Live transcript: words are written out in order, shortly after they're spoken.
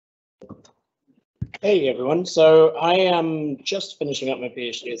Hey everyone, so I am just finishing up my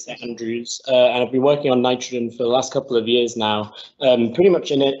PhD at St Andrews, and I've been working on nitrogen for the last couple of years now, pretty much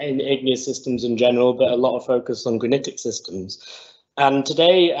in igneous systems in general, but a lot of focus on granitic systems. And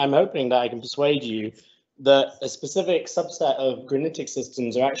today I'm hoping that I can persuade you that a specific subset of granitic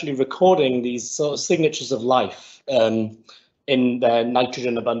systems are actually recording these sort of signatures of life in their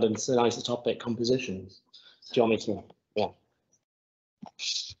nitrogen abundance and isotopic compositions. Do you want me to? Yeah.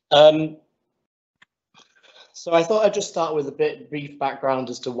 So I thought I'd just start with a brief background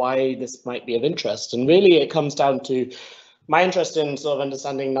as to why this might be of interest. And really it comes down to my interest in sort of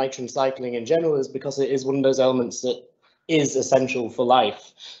understanding nitrogen cycling in general is because it is one of those elements that is essential for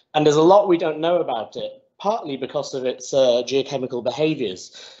life. And there's a lot we don't know about it, partly because of its geochemical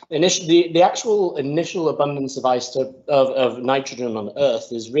behaviors. The actual initial abundance of of nitrogen on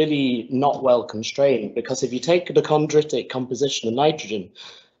Earth is really not well constrained, because if you take the chondritic composition of nitrogen,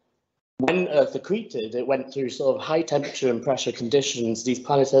 when Earth accreted, it went through sort of high temperature and pressure conditions, these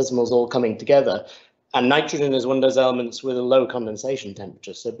planetesimals all coming together. And nitrogen is one of those elements with a low condensation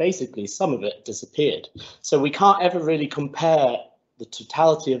temperature. So basically, some of it disappeared. So we can't ever really compare the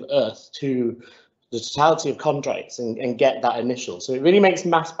totality of Earth to the totality of chondrites and get that initial. So it really makes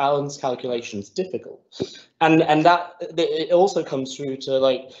mass balance calculations difficult. And that it also comes through to,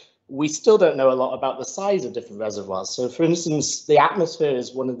 like, we still don't know a lot about the size of different reservoirs. So for instance, the atmosphere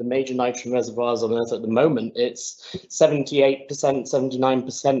is one of the major nitrogen reservoirs on Earth at the moment. It's 78%,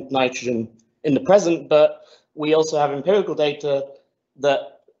 79% nitrogen in the present, but we also have empirical data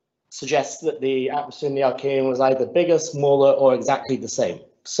that suggests that the atmosphere in the Archean was either bigger, smaller, or exactly the same.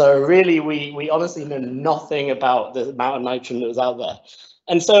 So really, we honestly know nothing about the amount of nitrogen that was out there.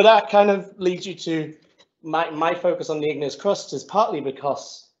 And so that kind of leads you to my focus on the igneous crust is partly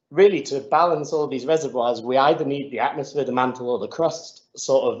because really, to balance all of these reservoirs, we either need the atmosphere, the mantle, or the crust,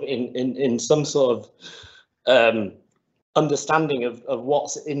 sort of in some sort of understanding of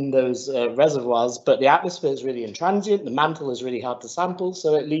what's in those reservoirs. But the atmosphere is really intransient, the mantle is really hard to sample,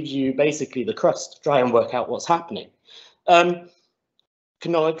 so it leaves you basically the crust to try and work out what's happening.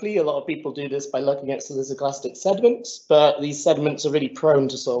 Canonically, a lot of people do this by looking at siliciclastic sediments, but these sediments are really prone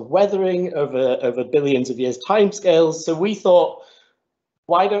to sort of weathering over billions of years timescales. So we thought,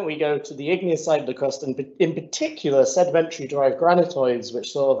 why don't we go to the igneous side of the crust, and in particular sedimentary derived granitoids,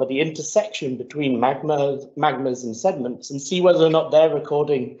 which sort of are the intersection between magmas and sediments, and see whether or not they're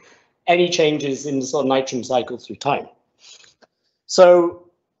recording any changes in the sort of nitrogen cycle through time. So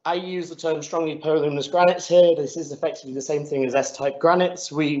I use the term strongly pyroluminous granites here. This is effectively the same thing as S-type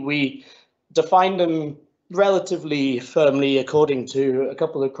granites. We define them relatively firmly according to a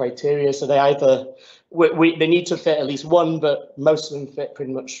couple of criteria. So they either they need to fit at least one, but most of them fit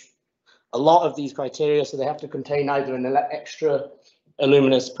pretty much a lot of these criteria. So they have to contain either an extra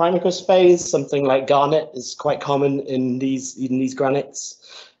aluminous primicus phase, something like garnet is quite common in these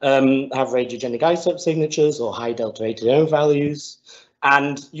granites, have radiogenic isotope signatures or high delta ATO values,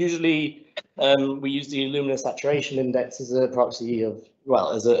 and usually we use the aluminous saturation index as a proxy of,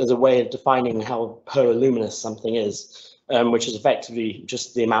 well, as a way of defining how pyroluminous something is. Which is effectively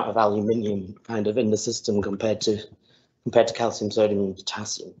just the amount of aluminium kind of in the system compared to calcium, sodium, and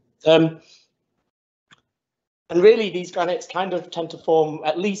potassium. And really, these granites kind of tend to form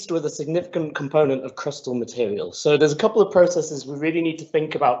at least with a significant component of crustal material. So there's a couple of processes we really need to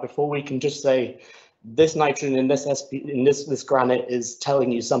think about before we can just say this nitrogen in this granite is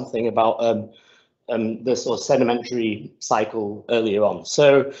telling you something about the sort of sedimentary cycle earlier on.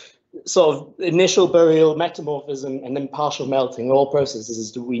 So sort of initial burial, metamorphism, and then partial melting, all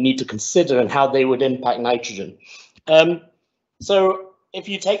processes that we need to consider and how they would impact nitrogen. So if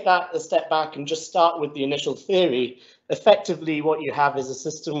you take that a step back and just start with the initial theory, effectively what you have is a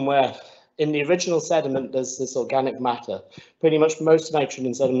system where in the original sediment there's this organic matter. Pretty much most nitrogen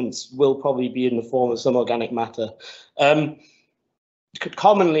in sediments will probably be in the form of some organic matter.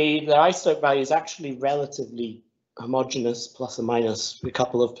 Commonly, the isotope value is actually relatively homogeneous, plus or minus a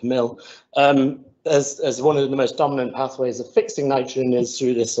couple of per mil, as one of the most dominant pathways of fixing nitrogen is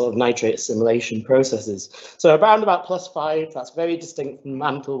through this sort of nitrate assimilation processes. So around about +5, that's very distinct from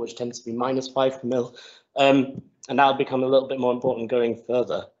mantle, which tends to be -5 per mil, and that'll become a little bit more important going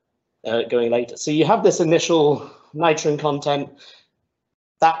further, going later. So you have this initial nitrogen content.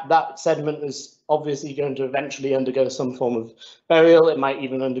 That sediment is obviously going to eventually undergo some form of burial. It might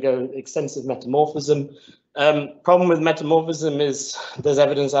even undergo extensive metamorphism. Problem with metamorphism is there's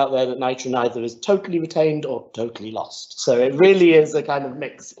evidence out there that nitrogen either is totally retained or totally lost. So it really is a kind of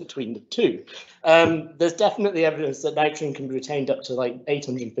mix between the two. There's definitely evidence that nitrogen can be retained up to like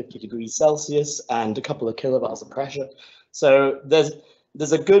 850 degrees Celsius and a couple of kilobars of pressure. So there's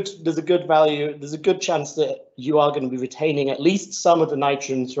there's a good chance that you are going to be retaining at least some of the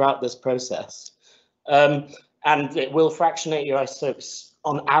nitrogen throughout this process. And it will fractionate your isotopes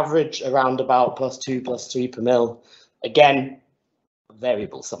on average around about +2, +3 per mil. Again,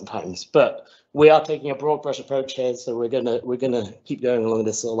 variable sometimes, but we are taking a broad brush approach here, so we're gonna keep going along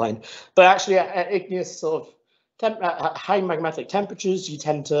this sort of line. But actually, at igneous sort of at high magmatic temperatures, you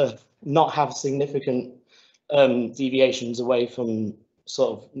tend to not have significant deviations away from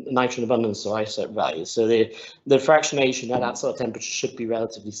sort of nitrogen abundance or isotope values. So the fractionation at that sort of temperature should be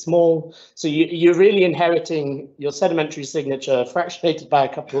relatively small. So you're really inheriting your sedimentary signature fractionated by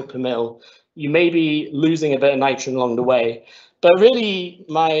a couple per mil. You may be losing a bit of nitrogen along the way, but really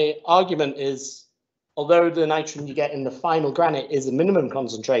my argument is, although the nitrogen you get in the final granite is a minimum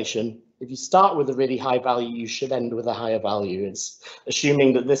concentration, if you start with a really high value, you should end with a higher value. It's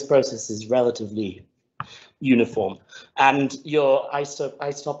assuming that this process is relatively uniform, and your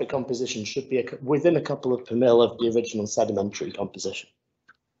isotopic composition should be within a couple of per mil of the original sedimentary composition.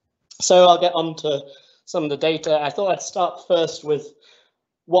 So I'll get on to some of the data. I thought I'd start first with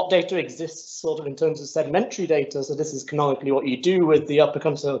what data exists sort of in terms of sedimentary data. So this is canonically what you do with the upper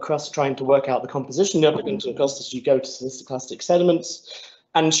continental crust, trying to work out the composition of the upper continental crust as you go to siliciclastic sediments,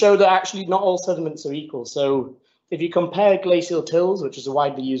 and show that actually not all sediments are equal. So if you compare glacial tills, which is a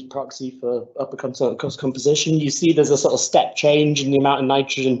widely used proxy for upper continental crust composition, you see there's a sort of step change in the amount of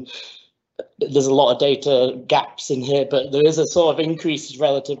nitrogen. There's a lot of data gaps in here, but there is a sort of increase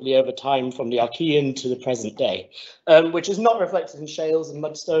relatively over time from the Archean to the present day, which is not reflected in shales and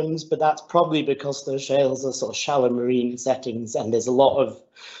mudstones, but that's probably because those shales are sort of shallow marine settings, and there's a lot of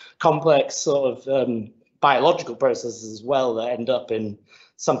complex sort of biological processes as well that end up in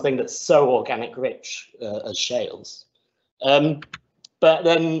something that's so organic rich as shales. But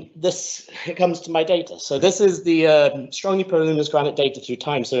then it comes to my data. So this is the strongly perluminous granite data through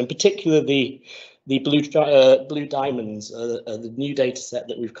time. So in particular, the blue diamonds, the new data set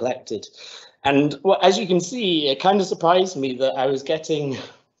that we've collected. And as you can see, it kind of surprised me that I was getting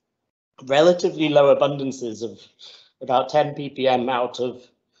relatively low abundances of about 10 ppm out of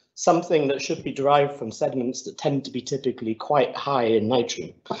something that should be derived from sediments that tend to be typically quite high in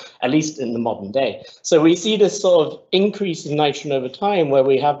nitrogen, at least in the modern day. So we see this sort of increase in nitrogen over time, where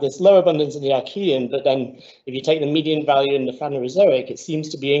we have this low abundance in the Archean, but then if you take the median value in the Phanerozoic, it seems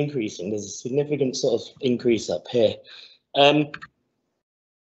to be increasing. There's a significant sort of increase up here.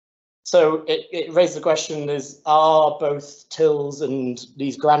 So it raised the question is, are both tills and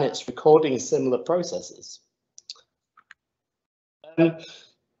these granites recording similar processes?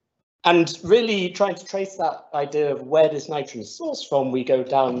 And really trying to trace that idea of where this nitrogen is sourced from, we go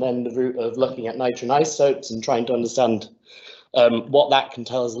down then the route of looking at nitrogen isotopes and trying to understand what that can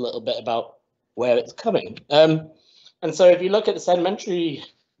tell us a little bit about where it's coming. And so if you look at the sedimentary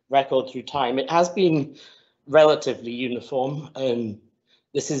record through time, it has been relatively uniform.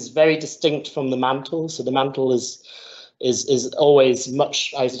 This is very distinct from the mantle. So the mantle is always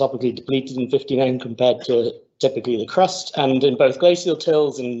much isotopically depleted in 59 compared to typically the crust, and in both glacial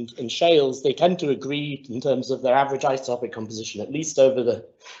tills and shales, they tend to agree in terms of their average isotopic composition, at least over the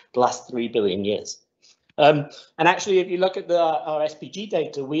last 3 billion years. And actually, if you look at our SPG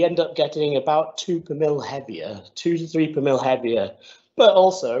data, we end up getting about 2 per mil heavier, 2 to 3 per mil heavier, but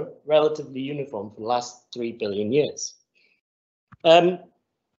also relatively uniform for the last 3 billion years. And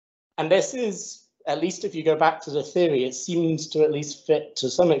this is, at least if you go back to the theory, it seems to at least fit to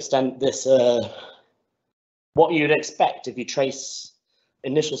some extent this what you'd expect if you trace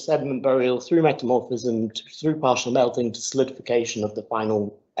initial sediment burial through metamorphism, through partial melting to solidification of the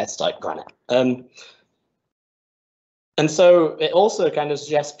final S-type granite. And so it also kind of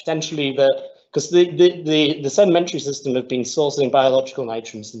suggests potentially that, because the sedimentary system have been sourcing biological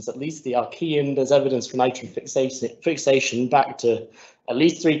nitrogen since at least the Archean, there's evidence for nitrogen fixation back to at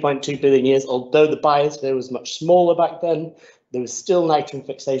least 3.2 billion years, although the biosphere was much smaller back then, there was still nitrogen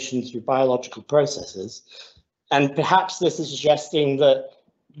fixation through biological processes. And perhaps this is suggesting that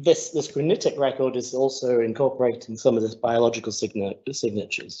this granitic record is also incorporating some of this biological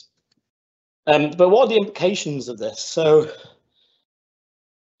signatures. But what are the implications of this? So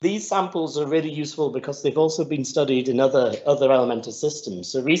these samples are really useful because they've also been studied in other elemental systems.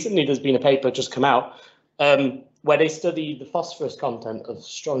 So recently there's been a paper just come out where they studied the phosphorus content of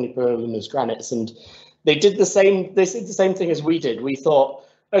strongly perluminous granites, and they did the same thing as we did. We thought,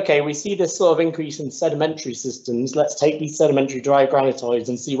 okay, we see this sort of increase in sedimentary systems. Let's take these sedimentary dry granitoids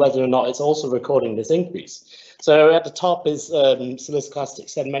and see whether or not it's also recording this increase. So at the top is siliciclastic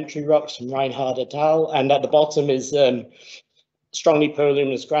sedimentary rocks from Reinhard et al. And at the bottom is strongly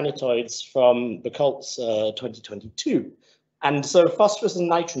perluminous granitoids from the Colts 2022. And so phosphorus and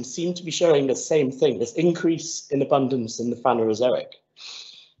nitrogen seem to be showing the same thing, this increase in abundance in the Phanerozoic.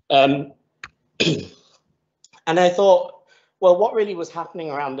 And I thought, well, what really was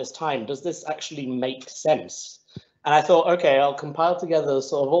happening around this time? Does this actually make sense? And I thought, okay, I'll compile together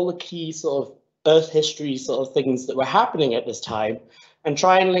sort of all the key sort of Earth history sort of things that were happening at this time and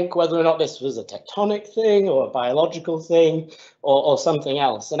try and link whether or not this was a tectonic thing or a biological thing or something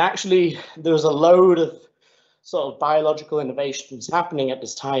else. And actually, there was a load of sort of biological innovations happening at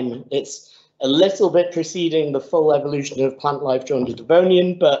this time. It's a little bit preceding the full evolution of plant life during the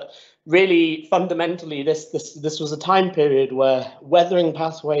Devonian, but really fundamentally this was a time period where weathering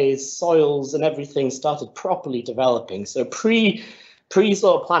pathways, soils and everything started properly developing. So pre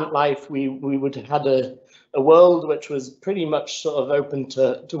sort of plant life, we would have had a world which was pretty much sort of open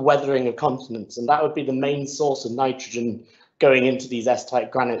to weathering of continents, and that would be the main source of nitrogen going into these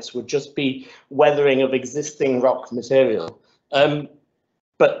S-type granites, would just be weathering of existing rock material.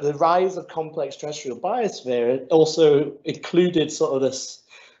 But the rise of complex terrestrial biosphere also included sort of this,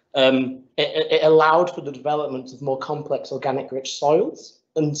 it allowed for the development of more complex organic rich soils.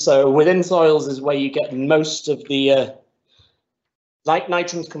 And so within soils is where you get most of the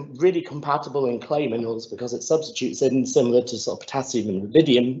nitrogen's really compatible in clay minerals because it substitutes in similar to sort of potassium and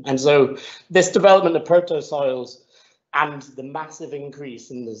rubidium. And so this development of proto-soils and the massive increase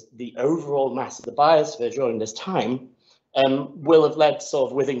in the overall mass of the biosphere during this time will have led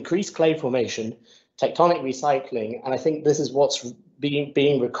sort of with increased clay formation, tectonic recycling, and I think this is what's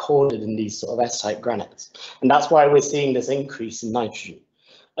being recorded in these sort of S-type granites. And that's why we're seeing this increase in nitrogen.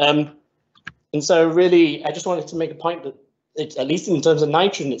 And so really, I just wanted to make a point that at least in terms of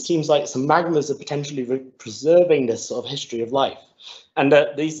nitrogen, it seems like some magmas are potentially preserving this sort of history of life. And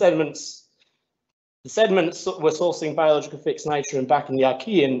these sediments, the sediments were sourcing biological fixed nitrogen back in the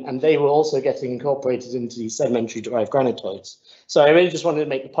Archean, and they were also getting incorporated into these sedimentary derived granitoids. So I really just wanted to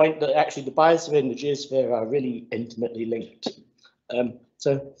make the point that actually the biosphere and the geosphere are really intimately linked.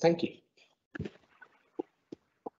 So thank you.